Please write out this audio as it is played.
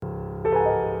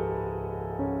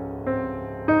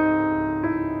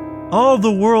All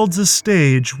the world's a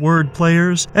stage, word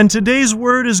players, and today's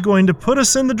word is going to put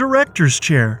us in the director's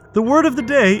chair. The word of the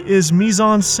day is mise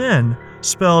en scène,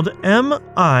 spelled M-I-S-E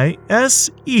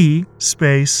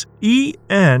space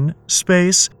E-N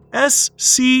space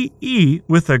S-C-E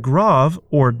with a grave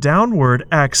or downward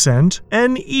accent,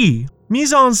 N-E.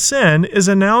 Mise en scène is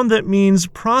a noun that means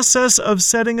process of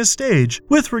setting a stage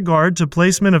with regard to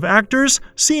placement of actors,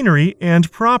 scenery,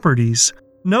 and properties.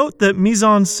 Note that mise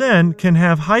en scène can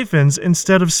have hyphens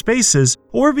instead of spaces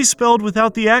or be spelled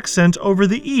without the accent over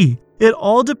the E. It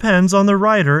all depends on the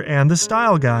writer and the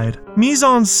style guide. Mise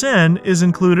en scène is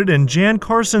included in Jan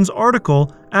Carson's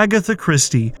article, Agatha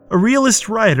Christie, a realist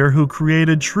writer who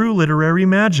created true literary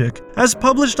magic, as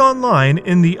published online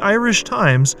in the Irish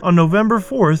Times on November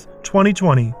 4th,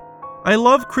 2020. I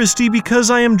love Christie because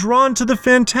I am drawn to the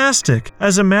fantastic.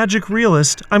 As a magic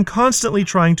realist, I'm constantly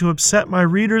trying to upset my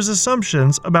readers'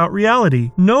 assumptions about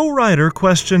reality. No writer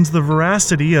questions the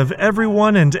veracity of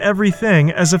everyone and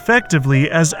everything as effectively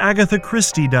as Agatha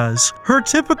Christie does. Her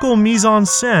typical mise en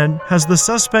scène has the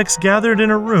suspects gathered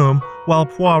in a room while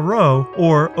Poirot,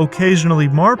 or occasionally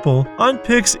Marple,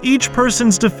 unpicks each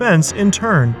person's defense in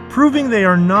turn, proving they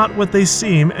are not what they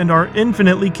seem and are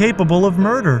infinitely capable of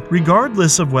murder,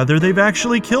 regardless of whether they've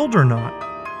actually killed or not.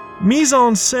 Mise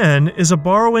en scène is a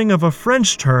borrowing of a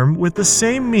French term with the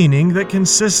same meaning that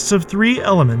consists of three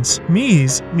elements: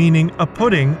 mise, meaning a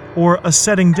putting or a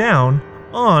setting down,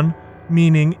 en,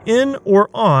 meaning in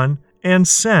or on, and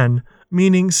scène,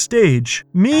 meaning stage.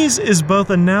 Mise is both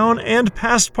a noun and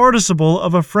past participle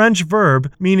of a French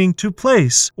verb meaning to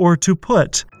place or to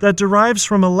put, that derives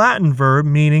from a Latin verb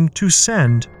meaning to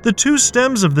send. The two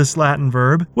stems of this Latin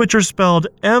verb, which are spelled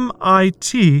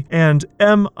M-I-T and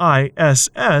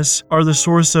M-I-S-S, are the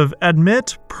source of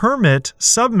admit, permit,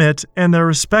 submit, and their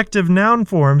respective noun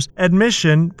forms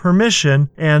admission, permission,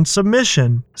 and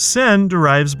submission. Scène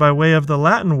derives by way of the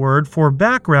Latin word for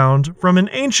background from an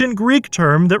ancient Greek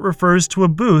term that refers to a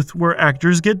booth where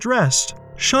actors get dressed.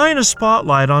 Shine a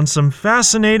spotlight on some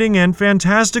fascinating and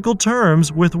fantastical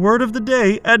terms with Word of the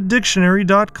Day at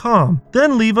dictionary.com.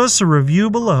 Then leave us a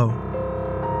review below.